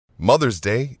Mother's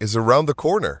Day is around the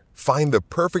corner. Find the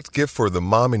perfect gift for the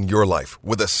mom in your life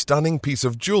with a stunning piece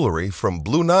of jewelry from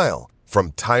Blue Nile.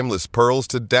 From timeless pearls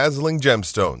to dazzling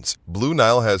gemstones, Blue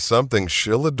Nile has something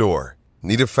she'll adore.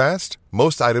 Need it fast?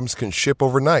 Most items can ship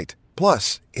overnight.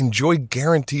 Plus, enjoy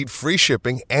guaranteed free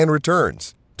shipping and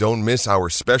returns. Don't miss our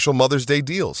special Mother's Day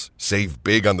deals. Save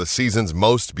big on the season's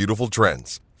most beautiful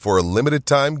trends. For a limited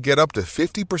time, get up to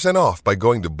 50% off by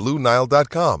going to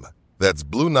BlueNile.com. That's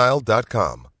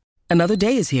BlueNile.com. Another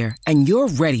day is here, and you're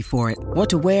ready for it. What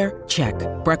to wear? Check.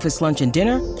 Breakfast, lunch, and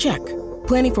dinner? Check.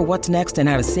 Planning for what's next and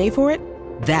how to save for it?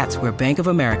 That's where Bank of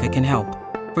America can help.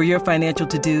 For your financial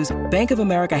to-dos, Bank of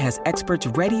America has experts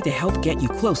ready to help get you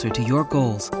closer to your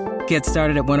goals. Get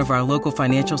started at one of our local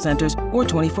financial centers or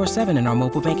 24/7 in our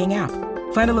mobile banking app.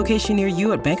 Find a location near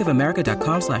you at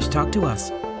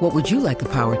bankofamerica.com/talktous. What would you like the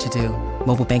power to do?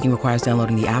 Mobile banking requires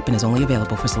downloading the app and is only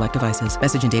available for select devices.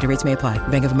 Message and data rates may apply.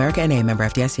 Bank of America N.A., member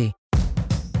FDIC.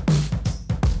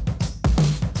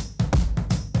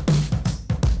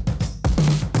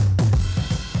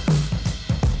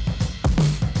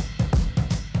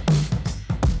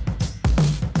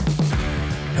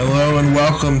 Hello and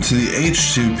welcome to the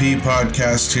H2P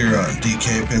podcast here on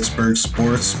DK Pittsburgh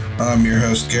Sports. I'm your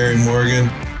host, Gary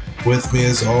Morgan. With me,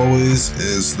 as always,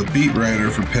 is the beat writer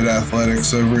for Pitt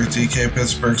Athletics over at DK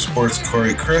Pittsburgh Sports,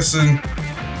 Corey Crisson.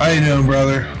 How you doing,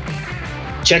 brother?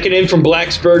 Checking in from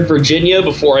Blacksburg, Virginia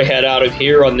before I head out of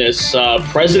here on this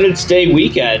President's Day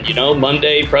weekend,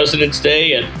 Monday, President's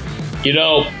Day. And,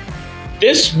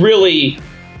 this really,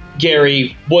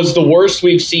 Gary, was the worst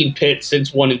we've seen Pitt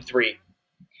since 1-3.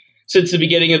 Since the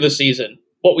beginning of the season,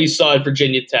 what we saw at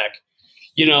Virginia Tech.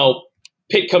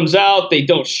 Pitt comes out, they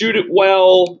don't shoot it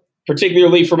well,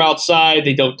 particularly from outside.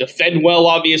 They don't defend well,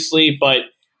 obviously, but,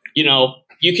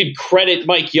 you could credit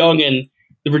Mike Young and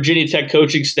the Virginia Tech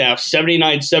coaching staff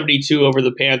 79-72 over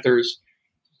the Panthers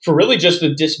for really just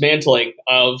the dismantling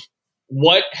of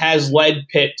what has led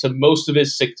Pitt to most of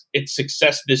its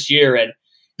success this year. And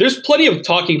there's plenty of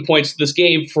talking points to this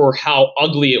game for how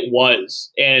ugly it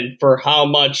was and for how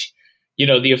much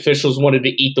the officials wanted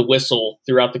to eat the whistle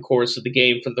throughout the course of the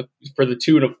game for the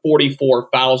tune of 44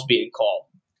 fouls being called.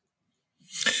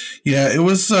 Yeah, it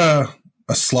was a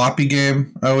sloppy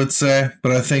game, I would say,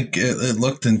 but I think it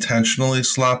looked intentionally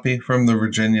sloppy from the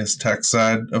Virginia Tech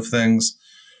side of things.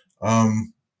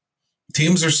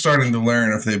 Teams are starting to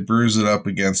learn if they bruise it up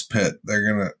against Pitt,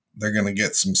 they're gonna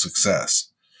get some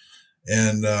success.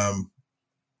 And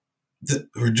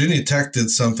Virginia Tech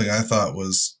did something I thought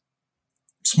was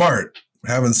smart.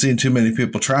 Haven't seen too many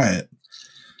people try it.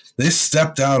 They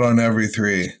stepped out on every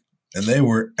three, and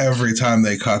every time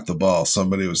they caught the ball,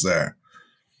 somebody was there.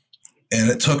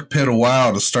 And it took Pitt a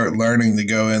while to start learning to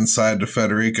go inside to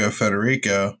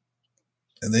Federico.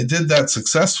 And they did that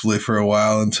successfully for a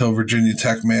while until Virginia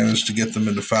Tech managed to get them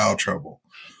into foul trouble.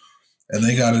 And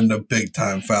they got into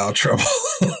big-time foul trouble.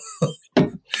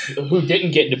 Who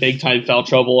didn't get into big-time foul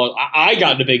trouble? I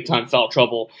got into big-time foul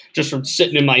trouble just from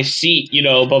sitting in my seat,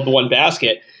 above the one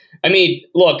basket. I mean,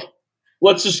 look,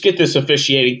 let's just get this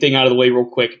officiating thing out of the way real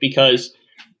quick, because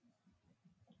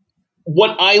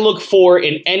what I look for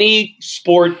in any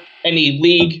sport, any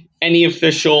league, any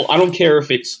official, I don't care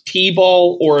if it's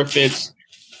T-ball or if it's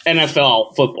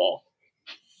NFL football,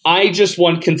 I just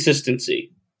want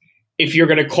consistency. If you're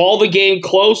going to call the game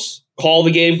close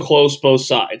both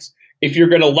sides. If you're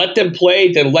going to let them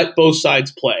play, then let both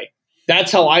sides play.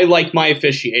 That's how I like my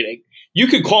officiating. You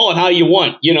could call it how you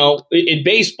want, in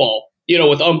baseball,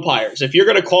 with umpires. If you're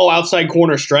going to call outside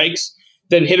corner strikes,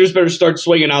 then hitters better start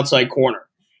swinging outside corner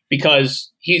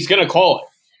because he's going to call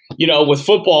it. With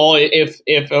football, if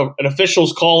an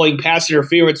official's calling pass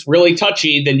interference really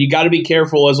touchy, then you got to be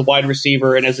careful as a wide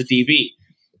receiver and as a DB.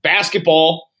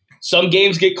 Basketball, some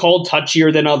games get called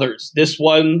touchier than others. This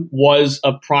one was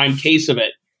a prime case of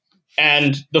it.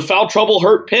 And the foul trouble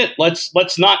hurt Pitt.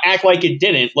 Let's not act like it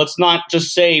didn't. Let's not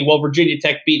just say, well, Virginia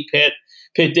Tech beat Pitt.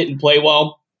 Pitt didn't play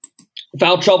well.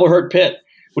 Foul trouble hurt Pitt.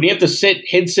 When you have to sit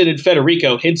Hinson and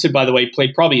Federico, Hinson, by the way,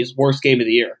 played probably his worst game of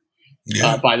the year,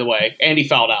 by the way, and he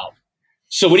fouled out.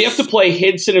 So when you have to play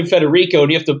Hinson and Federico,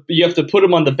 and you have to put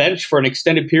them on the bench for an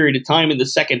extended period of time in the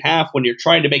second half when you're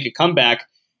trying to make a comeback,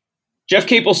 Jeff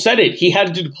Capel said it. He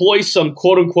had to deploy some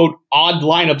quote-unquote odd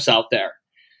lineups out there.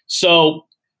 So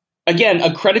again,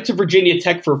 a credit to Virginia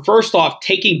Tech for, first off,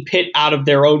 taking Pitt out of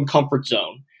their own comfort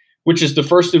zone, which is the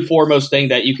first and foremost thing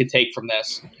that you could take from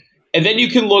this. And then you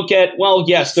can look at, well,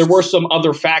 yes, there were some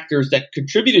other factors that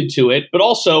contributed to it, but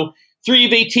also 3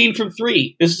 of 18 from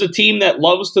 3. This is a team that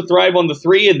loves to thrive on the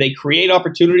 3, and they create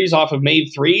opportunities off of made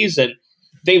threes. And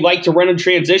they like to run in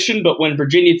transition, but when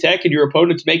Virginia Tech and your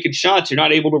opponent's making shots, you're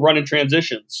not able to run in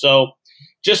transition. So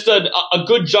just a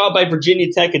good job by Virginia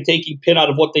Tech at taking Pitt out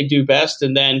of what they do best.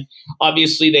 And then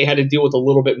obviously they had to deal with a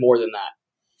little bit more than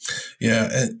that. Yeah,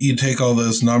 and you take all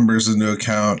those numbers into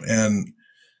account, and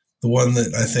the one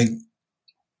that I think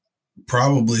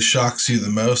probably shocks you the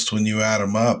most when you add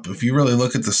them up, if you really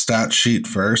look at the stat sheet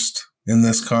first in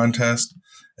this contest,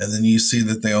 and then you see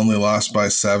that they only lost by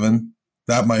 7,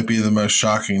 that might be the most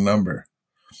shocking number.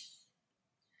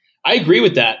 I agree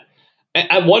with that.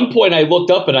 At one point, I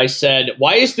looked up and I said,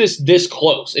 "Why is this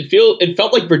close?" It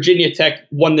felt like Virginia Tech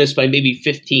won this by maybe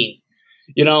 15.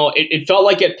 It felt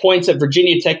like at points that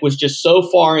Virginia Tech was just so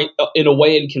far in a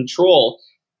way in control.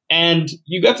 And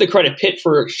you have to credit Pitt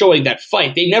for showing that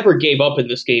fight. They never gave up in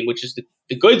this game, which is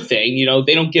the good thing.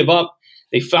 They don't give up.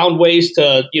 They found ways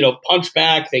to punch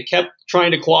back. They kept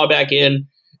trying to claw back in,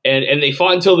 and they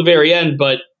fought until the very end.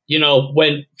 But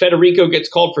when Federico gets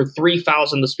called for 3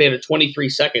 fouls in the span of 23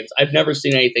 seconds, I've never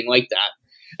seen anything like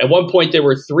that. At one point, there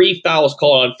were 3 fouls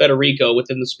called on Federico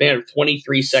within the span of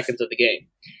 23 seconds of the game.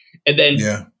 And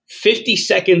then 50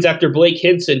 seconds after Blake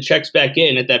Hinson checks back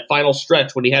in at that final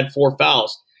stretch when he had 4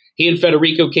 fouls, he and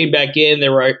Federico came back in.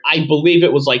 There were, I believe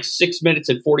it was like 6 minutes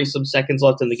and 40-some seconds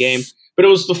left in the game. But it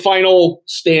was the final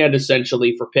stand,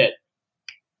 essentially, for Pitt.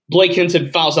 Blake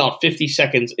Hinson fouls out 50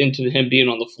 seconds into him being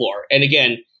on the floor. And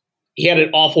again, he had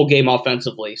an awful game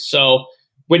offensively. So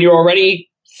when you're already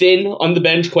thin on the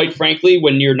bench, quite frankly,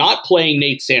 when you're not playing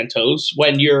Nate Santos,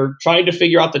 when you're trying to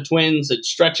figure out the Twins and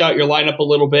stretch out your lineup a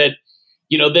little bit,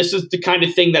 this is the kind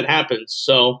of thing that happens.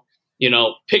 So,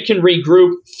 Pitt can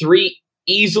regroup. 3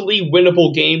 easily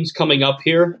winnable games coming up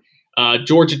here.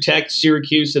 Georgia Tech,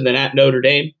 Syracuse, and then at Notre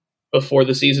Dame before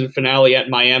the season finale at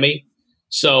Miami.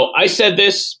 So I said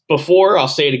this before, I'll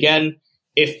say it again.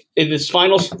 If in this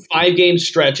final 5-game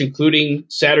stretch, including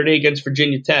Saturday against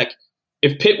Virginia Tech,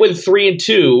 if Pitt wins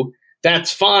 3-2,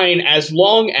 that's fine as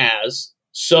long as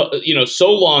so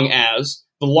long as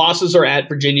the losses are at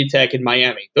Virginia Tech and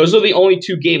Miami. Those are the only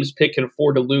 2 games Pitt can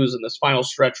afford to lose in this final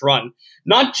stretch run.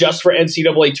 Not just for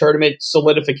NCAA tournament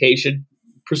solidification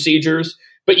procedures,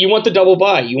 but you want the double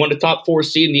bye. You want a top 4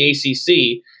 seed in the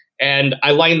ACC. And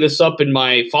I lined this up in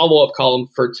my follow-up column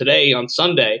for today on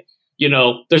Sunday.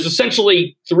 There's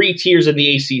essentially 3 tiers in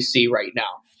the ACC right now.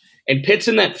 And Pitt's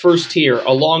in that first tier,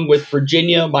 along with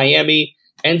Virginia, Miami,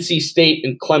 NC State,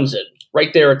 and Clemson,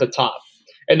 right there at the top.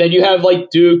 And then you have like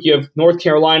Duke, you have North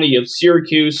Carolina, you have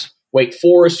Syracuse, Wake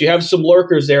Forest. You have some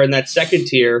lurkers there in that second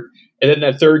tier. And then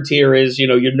that third tier is,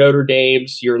 your Notre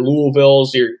Dames, your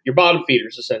Louisvilles, your bottom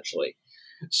feeders, essentially.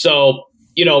 So,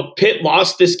 Pitt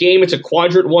lost this game. It's a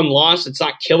quadrant 1 loss. It's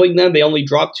not killing them. They only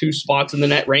dropped 2 spots in the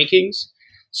net rankings.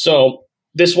 So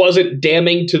this wasn't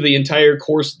damning to the entire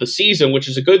course of the season, which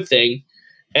is a good thing.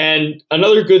 And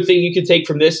another good thing you can take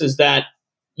from this is that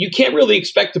you can't really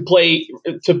expect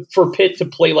for Pitt to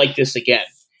play like this again.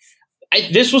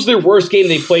 This was their worst game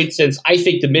they played since, I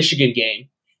think, the Michigan game.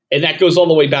 And that goes all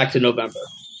the way back to November.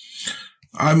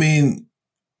 I mean,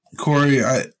 Corey,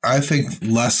 I think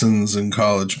lessons in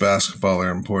college basketball are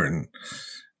important.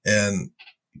 And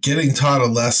getting taught a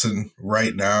lesson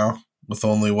right now with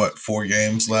only, 4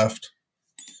 games left,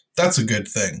 that's a good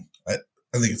thing. I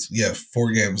think it's,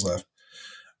 4 games left.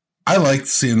 I like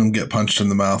seeing them get punched in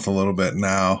the mouth a little bit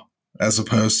now as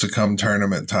opposed to come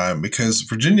tournament time, because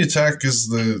Virginia Tech is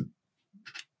the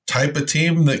type of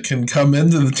team that can come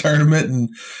into the tournament and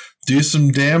do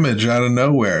some damage out of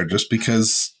nowhere just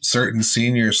because certain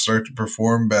seniors start to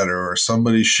perform better or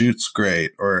somebody shoots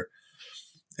great, or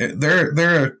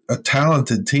they're a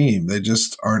talented team. They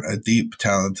just aren't a deep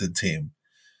talented team.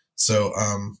 So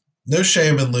no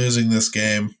shame in losing this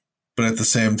game, but at the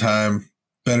same time,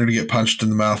 better to get punched in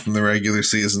the mouth in the regular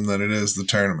season than it is the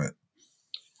tournament.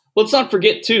 Let's not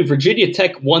forget, too, Virginia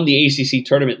Tech won the ACC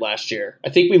tournament last year.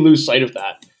 I think we lose sight of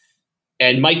that.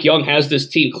 And Mike Young has this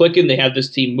team clicking. They have this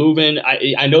team moving.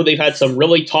 I know they've had some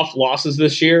really tough losses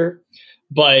this year,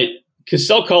 but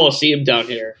Cassell Coliseum down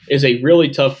here is a really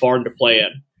tough barn to play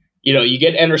in. You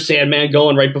get Enter Sandman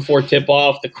going right before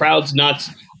tip-off. The crowd's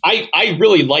nuts. I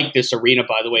really like this arena,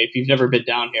 by the way, if you've never been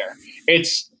down here.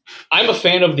 I'm a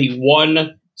fan of the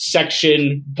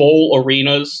one-section bowl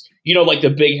arenas, like the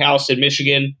Big House in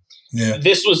Michigan. Yeah.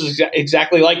 This was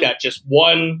exactly like that, just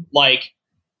one,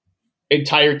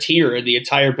 entire tier in the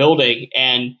entire building,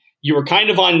 and you were kind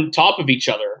of on top of each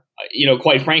other,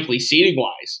 quite frankly,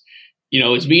 seating-wise.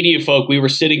 As media folk, we were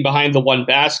sitting behind the one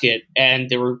basket, and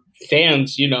there were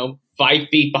fans, 5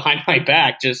 feet behind my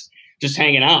back, just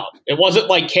hanging out. It wasn't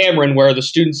like Cameron, where the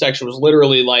student section was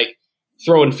literally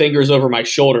throwing fingers over my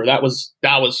shoulder. That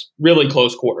was really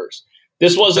close quarters.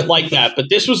 This wasn't like that,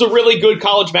 but this was a really good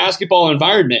college basketball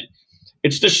environment.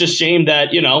 It's just a shame that,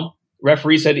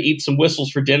 referees had to eat some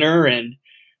whistles for dinner, and,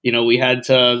 we had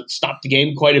to stop the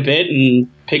game quite a bit and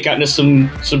pick out into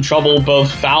some trouble,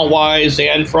 both foul-wise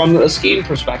and from a scheme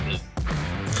perspective.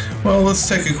 Well, let's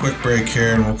take a quick break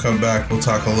here, and we'll come back. We'll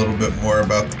talk a little bit more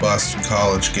about the Boston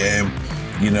College game.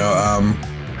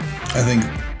 I think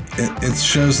it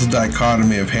shows the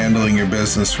dichotomy of handling your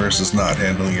business versus not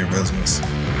handling your business.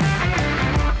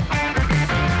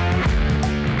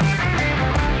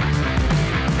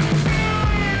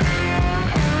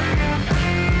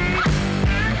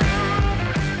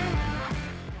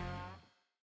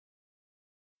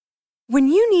 When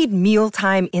you need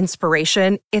mealtime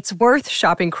inspiration, it's worth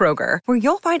shopping Kroger, where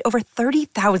you'll find over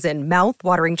 30,000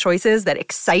 mouth-watering choices that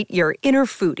excite your inner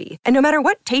foodie. And no matter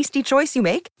what tasty choice you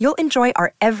make, you'll enjoy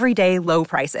our everyday low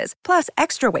prices, plus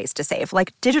extra ways to save,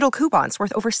 like digital coupons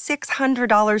worth over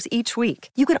 $600 each week.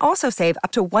 You can also save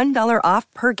up to $1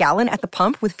 off per gallon at the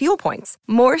pump with fuel points.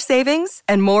 More savings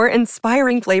and more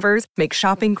inspiring flavors make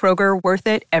shopping Kroger worth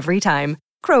it every time.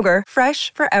 Kroger,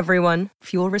 fresh for everyone.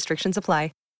 Fuel restrictions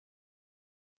apply.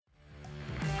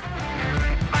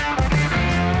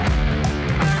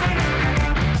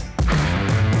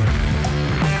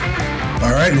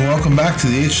 All right, and welcome back to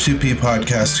the H2P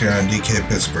podcast here on DK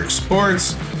Pittsburgh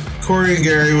Sports. Corey and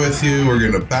Gary with you. We're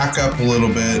going to back up a little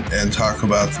bit and talk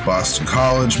about the Boston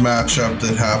College matchup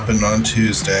that happened on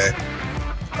Tuesday.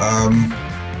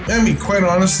 Quite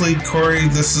honestly, Corey,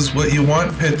 this is what you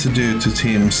want Pitt to do to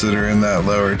teams that are in that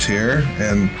lower tier.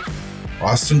 And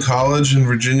Boston College and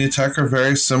Virginia Tech are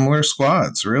very similar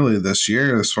squads, really, this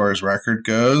year as far as record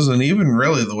goes, and even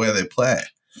really the way they play.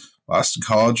 Boston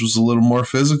College was a little more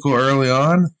physical early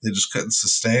on. They just couldn't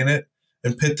sustain it,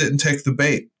 and Pitt didn't take the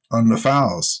bait on the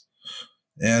fouls,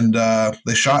 and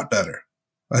they shot better.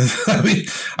 I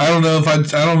don't know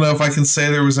if I can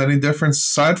say there was any difference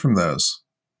aside from those.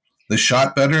 They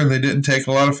shot better, and they didn't take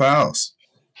a lot of fouls.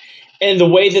 And the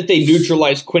way that they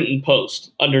neutralized Quinton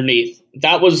Post underneath,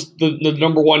 that was the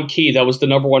number one key. That was the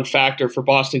number one factor for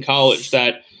Boston College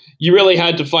that you really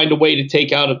had to find a way to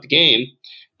take out of the game.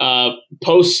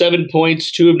 Post 7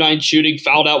 points, 2 of 9 shooting,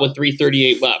 fouled out with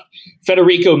 3:38 left.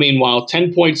 Federico, meanwhile,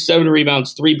 10 points, 7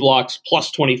 rebounds, 3 blocks, plus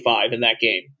 25 in that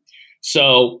game.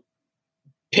 So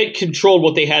Pitt controlled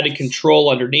what they had to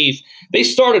control underneath. They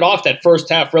started off that first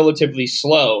half relatively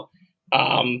slow,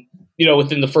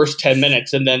 within the first 10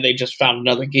 minutes, and then they just found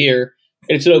another gear.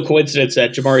 And it's no coincidence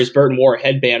that Jamarius Burton wore a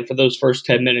headband for those first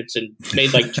 10 minutes and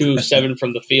made like 2 of 7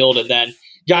 from the field, and then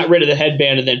got rid of the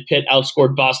headband, and then Pitt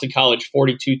outscored Boston College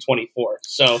 42-24.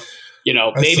 So,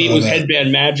 maybe it was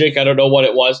headband magic. I don't know what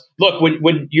it was. Look,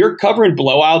 when you're covering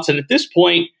blowouts, and at this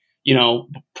point,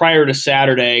 prior to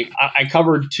Saturday, I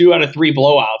covered 2 out of 3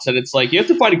 blowouts, and it's like you have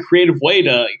to find a creative way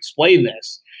to explain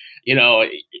this.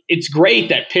 It's great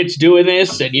that Pitt's doing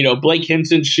this, and, Blake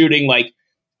Hinson's shooting like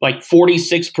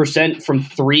 46% from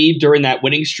 3 during that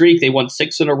winning streak. They won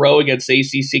 6 in a row against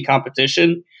ACC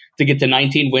competition to get to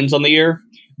 19 wins on the year.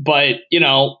 But,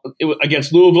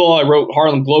 against Louisville, I wrote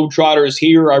Harlem Globetrotters.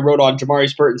 Here, I wrote on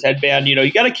Jamarius Burton's headband.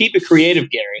 You got to keep it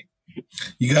creative, Gary.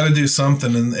 You got to do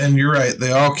something. And you're right.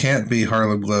 They all can't be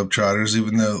Harlem Globetrotters,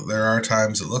 even though there are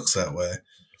times it looks that way.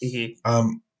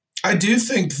 Mm-hmm. I do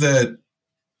think that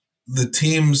the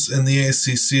teams in the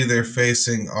ACC they're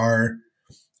facing are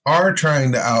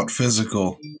trying to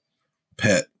out-physical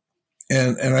Pitt.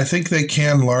 And I think they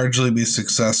can largely be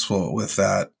successful with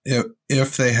that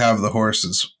if they have the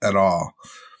horses at all.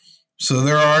 So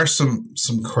there are some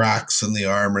cracks in the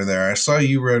armor there. I saw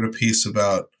you wrote a piece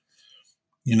about,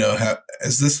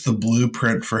 is this the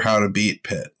blueprint for how to beat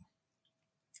Pitt?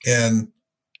 And,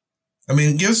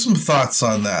 give some thoughts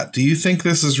on that. Do you think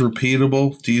this is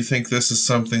repeatable? Do you think this is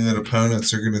something that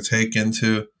opponents are going to take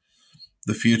into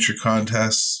the future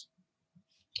contests?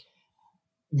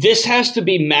 This has to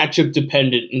be matchup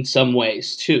dependent in some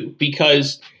ways too,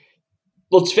 because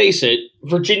let's face it,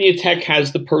 Virginia Tech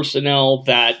has the personnel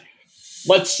that,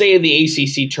 let's say in the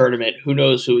ACC tournament, who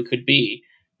knows who it could be,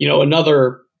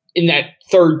 another in that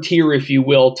third tier, if you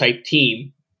will, type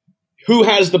team, who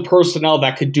has the personnel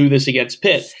that could do this against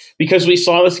Pitt? Because we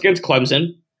saw this against Clemson.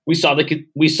 We saw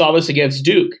this against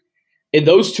Duke in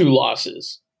those 2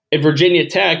 losses. In Virginia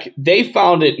Tech, they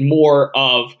found it more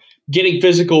of getting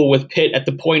physical with Pitt at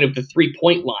the point of the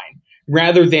 3-point line,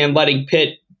 rather than letting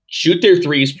Pitt shoot their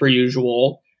threes per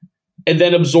usual and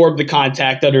then absorb the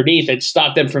contact underneath and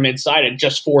stop them from inside and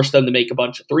just force them to make a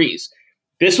bunch of threes.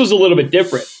 This was a little bit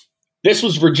different. This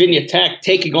was Virginia Tech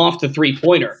taking off the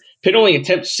 3-pointer. Pitt only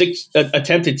attempted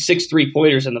 6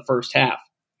 3-pointers in the first half.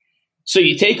 So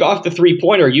you take off the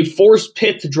 3-pointer, you force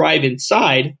Pitt to drive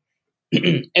inside,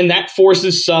 and that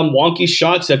forces some wonky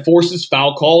shots, that forces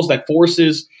foul calls, that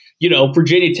forces,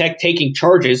 Virginia Tech taking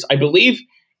charges. I believe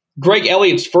Greg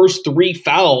Elliott's first 3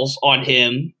 fouls on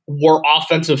him were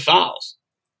offensive fouls.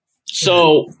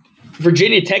 So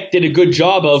Virginia Tech did a good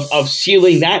job of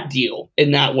sealing that deal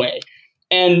in that way.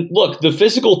 And look, the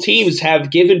physical teams have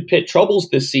given Pitt troubles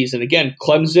this season. Again,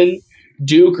 Clemson,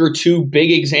 Duke are 2 big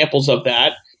examples of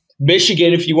that.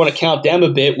 Michigan, if you want to count them a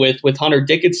bit, with Hunter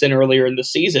Dickinson earlier in the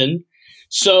season.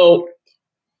 So,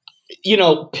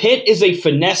 Pitt is a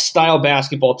finesse-style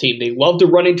basketball team. They love to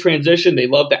run in transition. They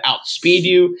love to outspeed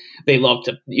you. They love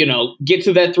to, get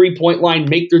to that 3-point line,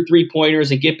 make their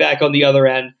 3-pointers, and get back on the other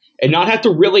end, and not have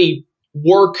to really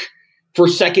work for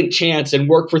second chance and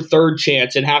work for third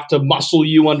chance and have to muscle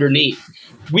you underneath.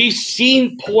 We've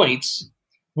seen points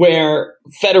where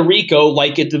Federico,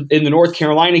 like in the North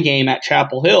Carolina game at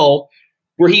Chapel Hill,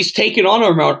 where he's taken on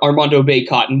Armando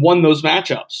Bacot and won those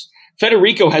matchups.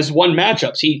 Federico has won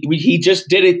matchups. He just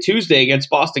did it Tuesday against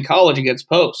Boston College against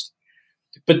Post.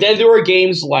 But then there were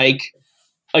games like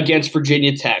against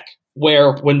Virginia Tech,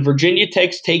 where when Virginia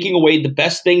Tech's taking away the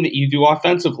best thing that you do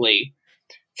offensively,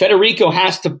 Federico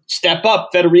has to step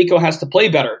up. Federico has to play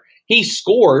better. He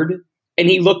scored and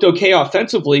he looked okay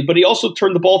offensively, but he also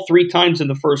turned the ball 3 times in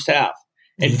the first half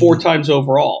and 4 times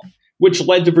overall, which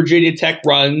led to Virginia Tech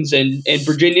runs, and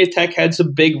Virginia Tech had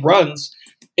some big runs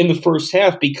in the first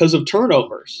half because of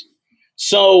turnovers.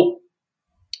 So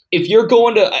if you're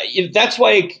going to – that's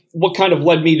why what kind of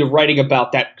led me to writing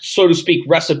about that, so to speak,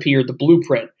 recipe or the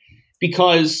blueprint,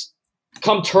 because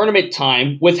come tournament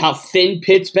time, with how thin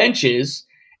Pitt's bench is,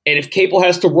 and if Capel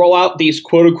has to roll out these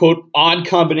quote-unquote odd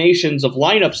combinations of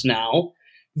lineups now,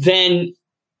 then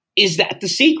is that the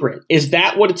secret? Is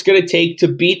that what it's going to take to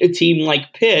beat a team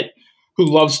like Pitt, who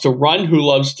loves to run, who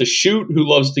loves to shoot, who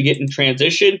loves to get in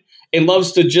transition, and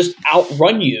loves to just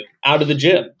outrun you out of the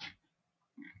gym?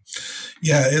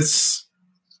 Yeah, it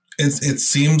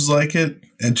seems like it.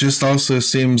 It just also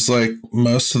seems like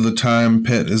most of the time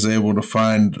Pitt is able to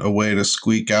find a way to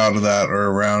squeak out of that or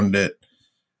around it.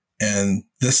 And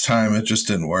this time it just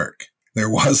didn't work. There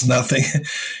was nothing.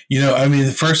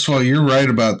 First of all, you're right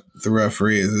about the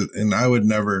referees, and I would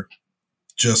never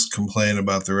just complain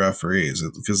about the referees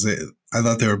because I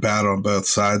thought they were bad on both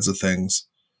sides of things.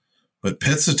 But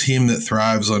Pitt's a team that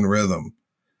thrives on rhythm.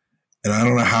 And I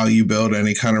don't know how you build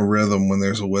any kind of rhythm when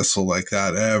there's a whistle like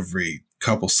that every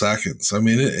couple seconds. I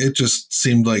mean, it just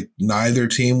seemed like neither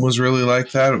team was really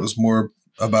like that. It was more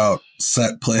about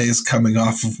set plays coming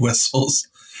off of whistles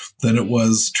than it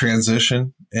was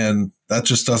transition. And that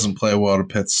just doesn't play well to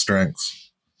Pitt's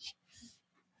strengths.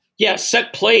 Yeah,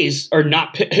 set plays are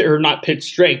not Pitt's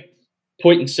strength,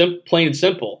 plain and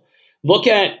simple. Look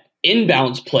at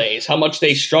inbounds plays, how much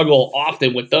they struggle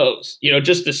often with those.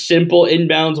 Just the simple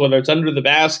inbounds, whether it's under the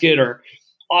basket or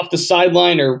off the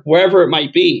sideline or wherever it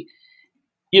might be.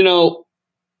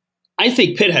 I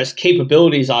think Pitt has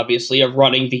capabilities, obviously, of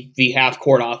running the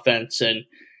half-court offense and,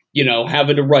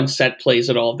 having to run set plays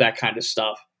and all of that kind of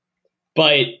stuff.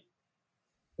 But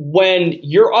when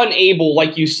you're unable,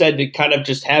 like you said, to kind of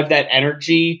just have that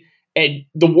energy, and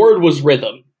the word was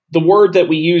rhythm. The word that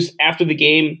we used after the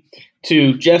game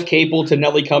to Jeff Capel, to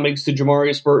Nellie Cummings, to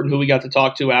Jamarius Burton, who we got to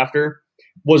talk to after,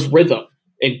 was rhythm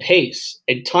and pace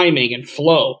and timing and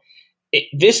flow.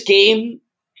 This game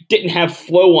didn't have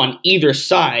flow on either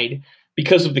side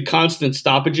because of the constant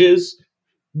stoppages,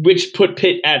 which put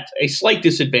Pitt at a slight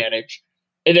disadvantage.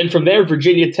 And then from there,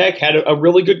 Virginia Tech had a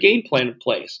really good game plan in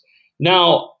place.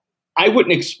 Now, I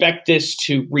wouldn't expect this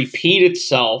to repeat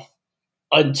itself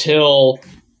until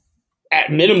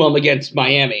at minimum against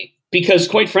Miami, because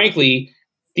quite frankly,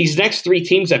 these next 3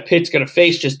 teams that Pitt's going to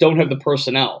face just don't have the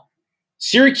personnel.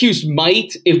 Syracuse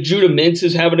might, if Judah Mintz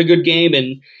is having a good game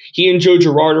and he and Joe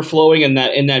Girard are flowing in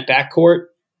that backcourt,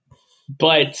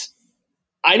 but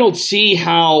I don't see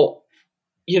how,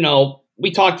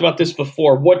 we talked about this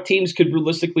before, what teams could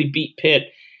realistically beat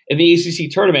Pitt in the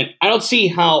ACC tournament. I don't see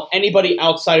how anybody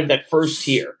outside of that first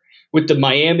tier, with the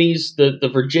Miamis, the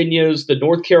Virginias, the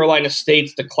North Carolina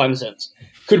States, the Clemsons,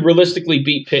 could realistically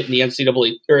beat Pitt in the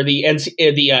NCAA or the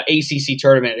ACC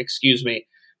tournament.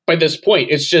 By this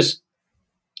point, it's just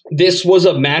this was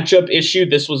a matchup issue.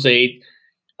 This was a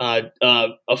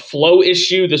flow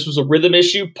issue. This was a rhythm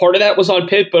issue. Part of that was on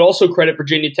Pitt, but also credit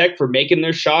Virginia Tech for making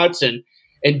their shots and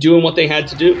doing what they had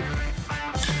to do.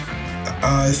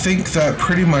 I think that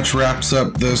pretty much wraps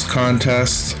up this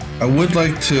contest. I would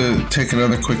like to take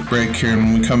another quick break here, and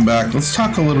when we come back, let's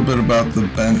talk a little bit about the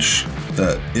bench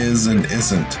that is and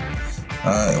isn't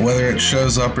Whether it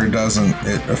shows up or doesn't,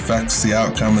 it affects the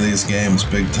outcome of these games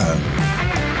big time.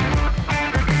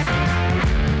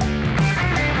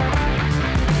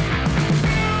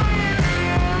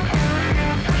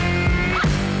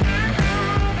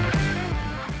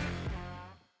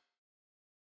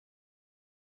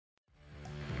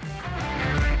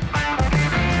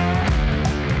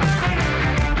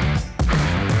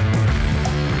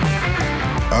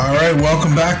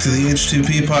 Welcome back to the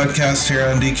H2P podcast here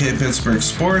on DK Pittsburgh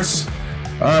Sports.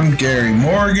 I'm Gary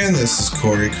Morgan. This is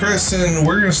Corey Christen.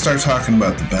 We're going to start talking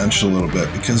about the bench a little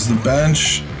bit because the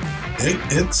bench,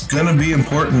 it's going to be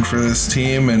important for this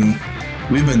team, and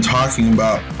we've been talking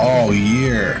about all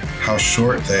year how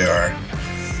short they are,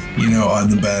 on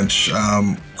the bench.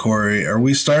 Corey, are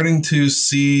we starting to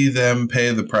see them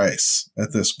pay the price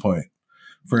at this point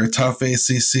for a tough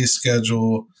ACC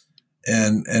schedule?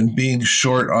 And being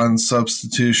short on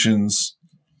substitutions,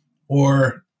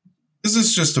 or is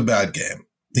this just a bad game?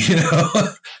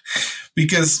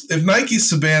 Because if Nike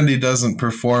Sibande doesn't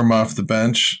perform off the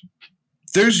bench,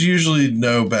 there's usually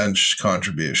no bench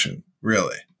contribution,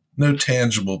 really. No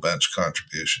tangible bench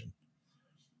contribution.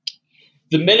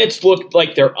 The minutes look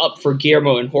like they're up for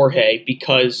Guillermo and Jorge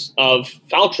because of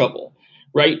foul trouble,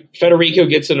 right? Federico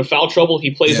gets into foul trouble.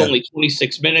 He plays only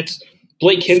 26 minutes.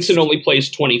 Blake Hinson only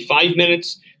plays 25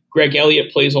 minutes. Greg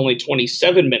Elliott plays only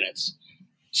 27 minutes.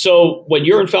 So when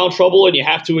you're in foul trouble and you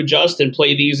have to adjust and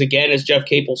play these again, as Jeff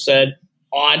Capel said,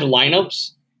 odd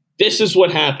lineups, this is what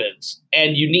happens.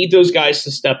 And you need those guys to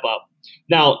step up.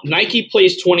 Now, Nike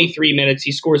plays 23 minutes.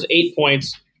 He scores 8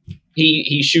 points.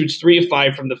 He shoots 3 of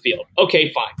 5 from the field.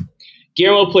 Okay, fine.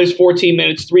 Guillermo plays 14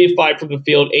 minutes, 3 of 5 from the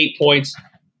field, 8 points,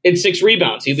 and 6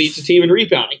 rebounds. He leads the team in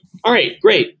rebounding. All right,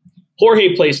 great.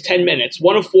 Jorge plays 10 minutes,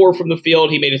 1 of 4 from the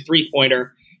field. He made a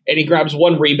 3-pointer, and he grabs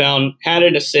 1 rebound, had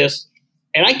an assist.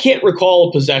 And I can't recall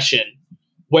a possession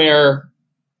where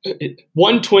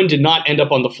one twin did not end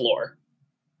up on the floor.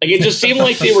 Like, it just seemed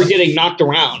like they were getting knocked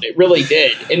around. It really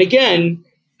did. And again,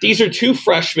 these are 2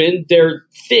 freshmen. They're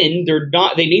thin.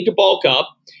 They need to bulk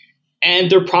up, and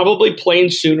they're probably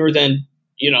playing sooner than,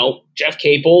 Jeff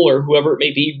Capel or whoever it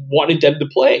may be wanted them to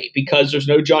play, because there's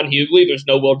no John Hughley, there's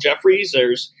no Will Jeffries,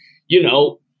 there's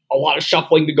a lot of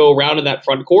shuffling to go around in that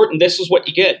front court, and this is what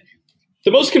you get.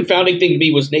 The most confounding thing to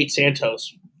me was Nate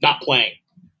Santos not playing,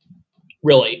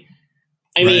 really.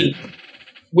 I mean,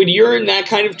 when you're in that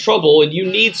kind of trouble and you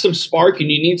need some spark and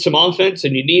you need some offense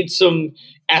and you need some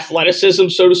athleticism,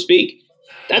 so to speak,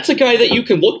 that's a guy that you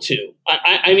can look to.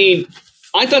 I mean,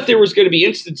 I thought there was going to be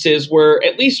instances where,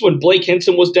 at least when Blake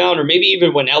Hinson was down, or maybe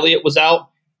even when Elliott was out,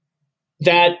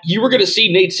 that you were going to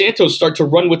see Nate Santos start to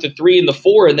run with the 3 and the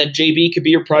 4, and that JB could be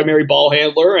your primary ball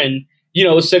handler and,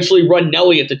 essentially run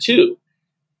Nelly at the 2.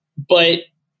 But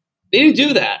they didn't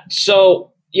do that.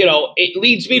 So, it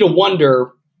leads me to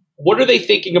wonder, what are they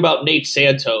thinking about Nate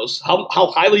Santos? How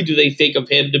highly do they think of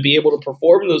him to be able to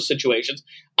perform in those situations?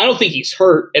 I don't think he's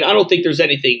hurt, and I don't think there's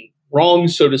anything wrong,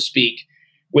 so to speak,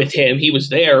 with him. He was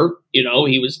there.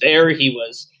 He was there. He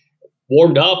was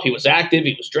warmed up, he was active,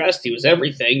 he was dressed, he was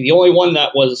everything. The only one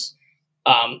that was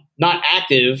not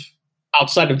active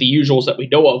outside of the usuals that we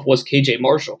know of was KJ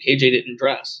Marshall. KJ didn't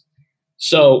dress.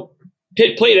 So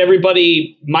Pitt played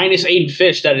everybody minus Aiden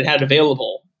Fish that it had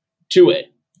available to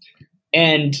it.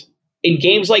 And in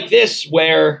games like this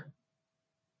where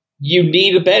you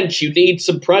need a bench, you need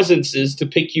some presences to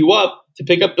pick you up, to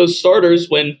pick up those starters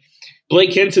when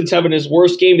Blake Hinson's having his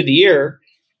worst game of the year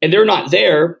and they're not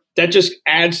there, that just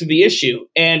adds to the issue.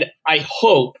 And I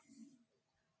hope,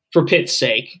 for Pitt's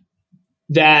sake,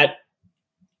 that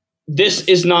this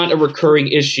is not a recurring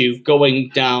issue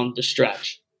going down the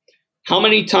stretch. How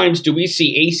many times do we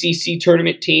see ACC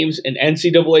tournament teams and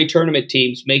NCAA tournament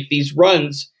teams make these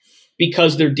runs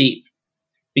because they're deep,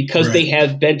 because they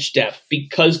have bench depth,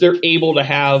 because they're able to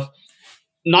have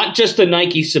not just a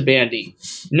Nike Sibande.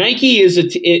 Nike is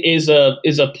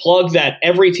a plug that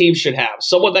every team should have.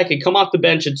 Someone that can come off the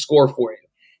bench and score for you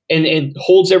and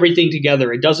holds everything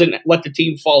together. It doesn't let the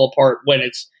team fall apart when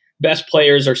its best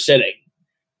players are sitting.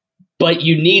 But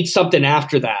you need something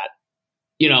after that.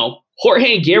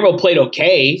 Jorge and Guillermo played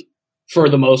okay for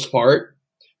the most part,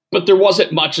 but there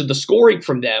wasn't much of the scoring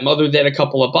from them other than a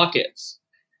couple of buckets.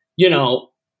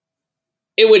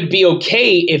 It would be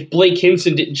okay if Blake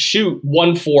Hinson didn't shoot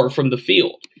 1-4 from the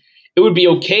field. It would be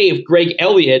okay if Greg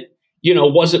Elliott,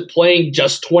 wasn't playing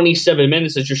just 27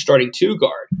 minutes as your starting 2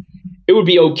 guard. It would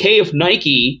be okay if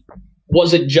Nike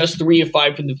wasn't just 3 of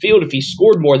 5 from the field if he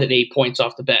scored more than 8 points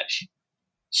off the bench.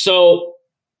 So,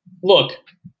 look,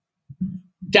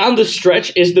 down the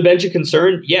stretch, is the bench a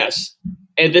concern? Yes.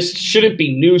 And this shouldn't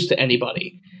be news to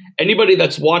anybody. Anybody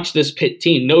that's watched this Pitt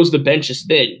team knows the bench is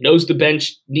thin, knows the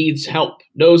bench needs help,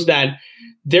 knows that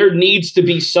there needs to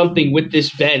be something with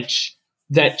this bench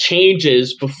that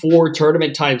changes before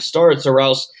tournament time starts, or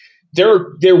else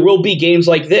there will be games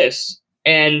like this.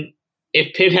 And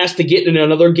if Pitt has to get in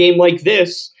another game like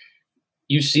this,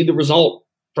 you see the result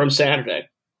from Saturday.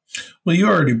 Well, you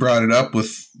already brought it up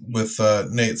with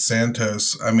Nate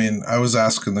Santos. I mean, I was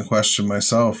asking the question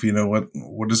myself,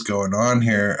 what is going on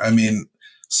here? I mean,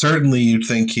 certainly you'd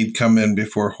think he'd come in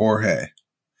before Jorge.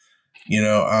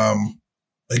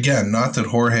 Again, not that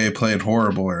Jorge played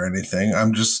horrible or anything.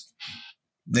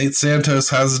 Nate Santos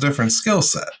has a different skill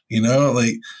set,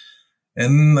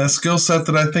 and a skill set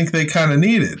that I think they kind of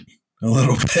needed a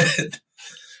little bit.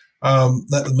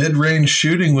 That mid-range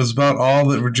shooting was about all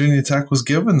that Virginia Tech was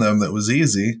giving them that was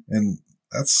easy, and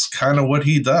that's kind of what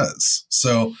he does.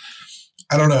 So,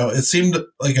 I don't know. It seemed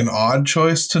like an odd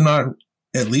choice to not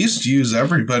at least use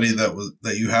everybody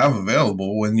that you have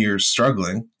available when you're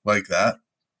struggling like that.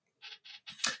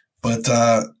 But,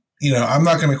 I'm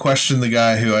not going to question the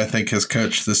guy who I think has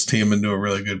coached this team into a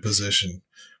really good position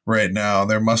right now.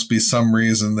 There must be some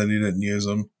reason that he didn't use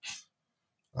him.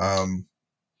 I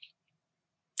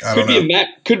don't know.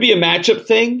 Could be a matchup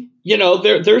thing.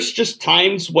 There's just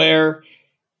times where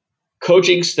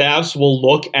coaching staffs will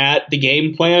look at the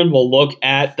game plan, will look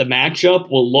at the matchup,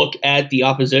 will look at the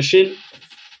opposition,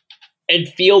 and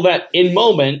feel that in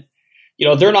moment,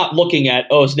 they're not looking at,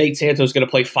 is Nate Santos going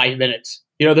to play 5 minutes?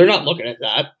 They're not looking at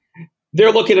that.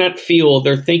 They're looking at feel.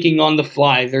 They're thinking on the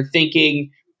fly. They're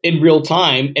thinking in real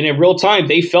time. And in real time,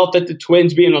 they felt that the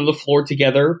Twins being on the floor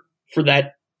together for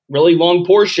that really long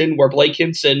portion where Blake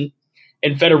Hinson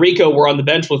and Federico were on the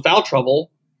bench with foul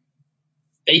trouble,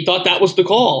 they thought that was the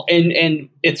call. And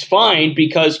it's fine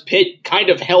because Pitt kind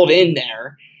of held in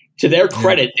there. To their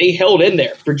credit, they held in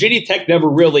there. Virginia Tech never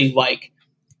really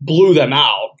blew them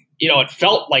out. It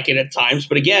felt like it at times.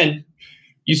 But again,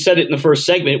 you said it in the first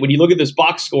segment. When you look at this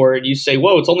box score and you say,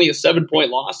 whoa, it's only a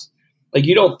 7-point loss.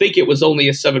 You don't think it was only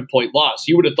a 7-point loss.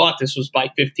 You would have thought this was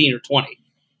by 15 or 20.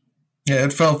 Yeah,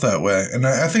 it felt that way. And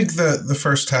I think that the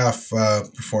first half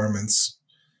performance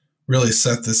really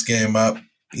set this game up.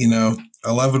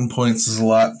 11 points is a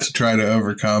lot to try to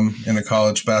overcome in a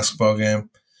college basketball game.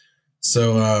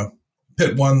 So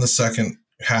Pitt won the second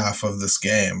half of this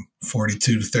game,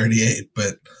 42-38,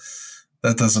 but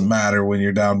that doesn't matter when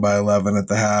you're down by 11 at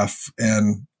the half.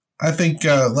 And I think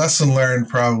lesson learned,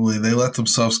 probably they let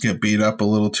themselves get beat up a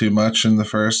little too much in the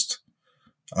first.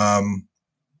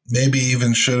 Maybe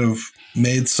even should have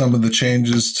made some of the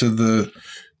changes to the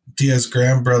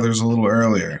Diaz-Graham brothers a little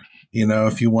earlier.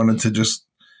 If you wanted to just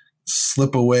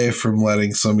slip away from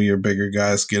letting some of your bigger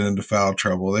guys get into foul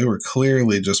trouble. They were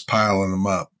clearly just piling them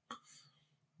up.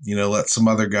 Let some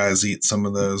other guys eat some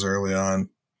of those early on.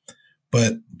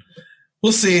 But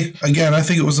we'll see. Again, I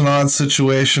think it was an odd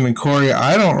situation. And Corey,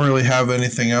 I don't really have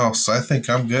anything else. I think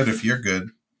I'm good if you're good.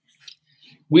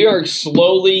 We are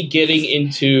slowly getting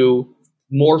into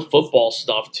more football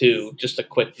stuff too. Just a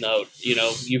quick note.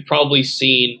 You've probably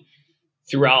seen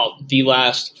throughout the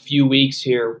last few weeks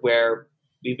here where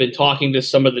we've been talking to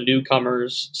some of the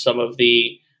newcomers, some of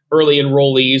the early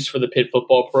enrollees for the Pitt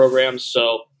football program.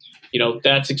 So,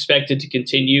 that's expected to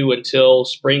continue until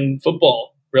spring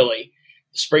football, really.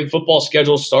 The spring football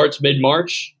schedule starts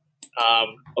mid-March.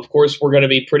 Of course, we're going to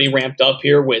be pretty ramped up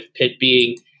here with Pitt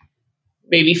being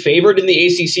maybe favored in the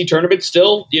ACC tournament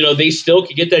still. They still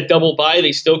could get that double bye.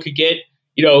 They still could get,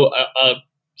 a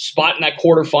spot in that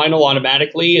quarterfinal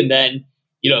automatically. And then,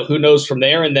 who knows from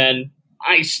there. And then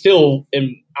I still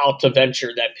am out to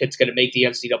venture that Pitt's going to make the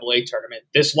NCAA tournament.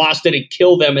 This loss didn't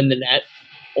kill them in the net,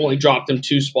 only dropped them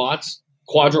 2 spots,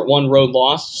 quadrant 1 road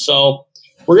loss. So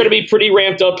we're going to be pretty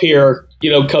ramped up here,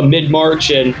 come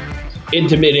mid-March and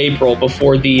into mid-April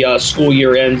before the school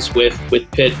year ends with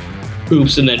Pitt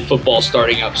hoops and then football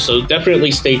starting up. So definitely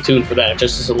stay tuned for that,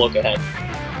 just as a look ahead.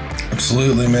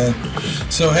 Absolutely, man.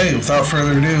 So, hey, without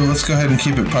further ado, let's go ahead and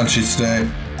keep it punchy today.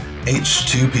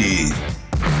 H2P.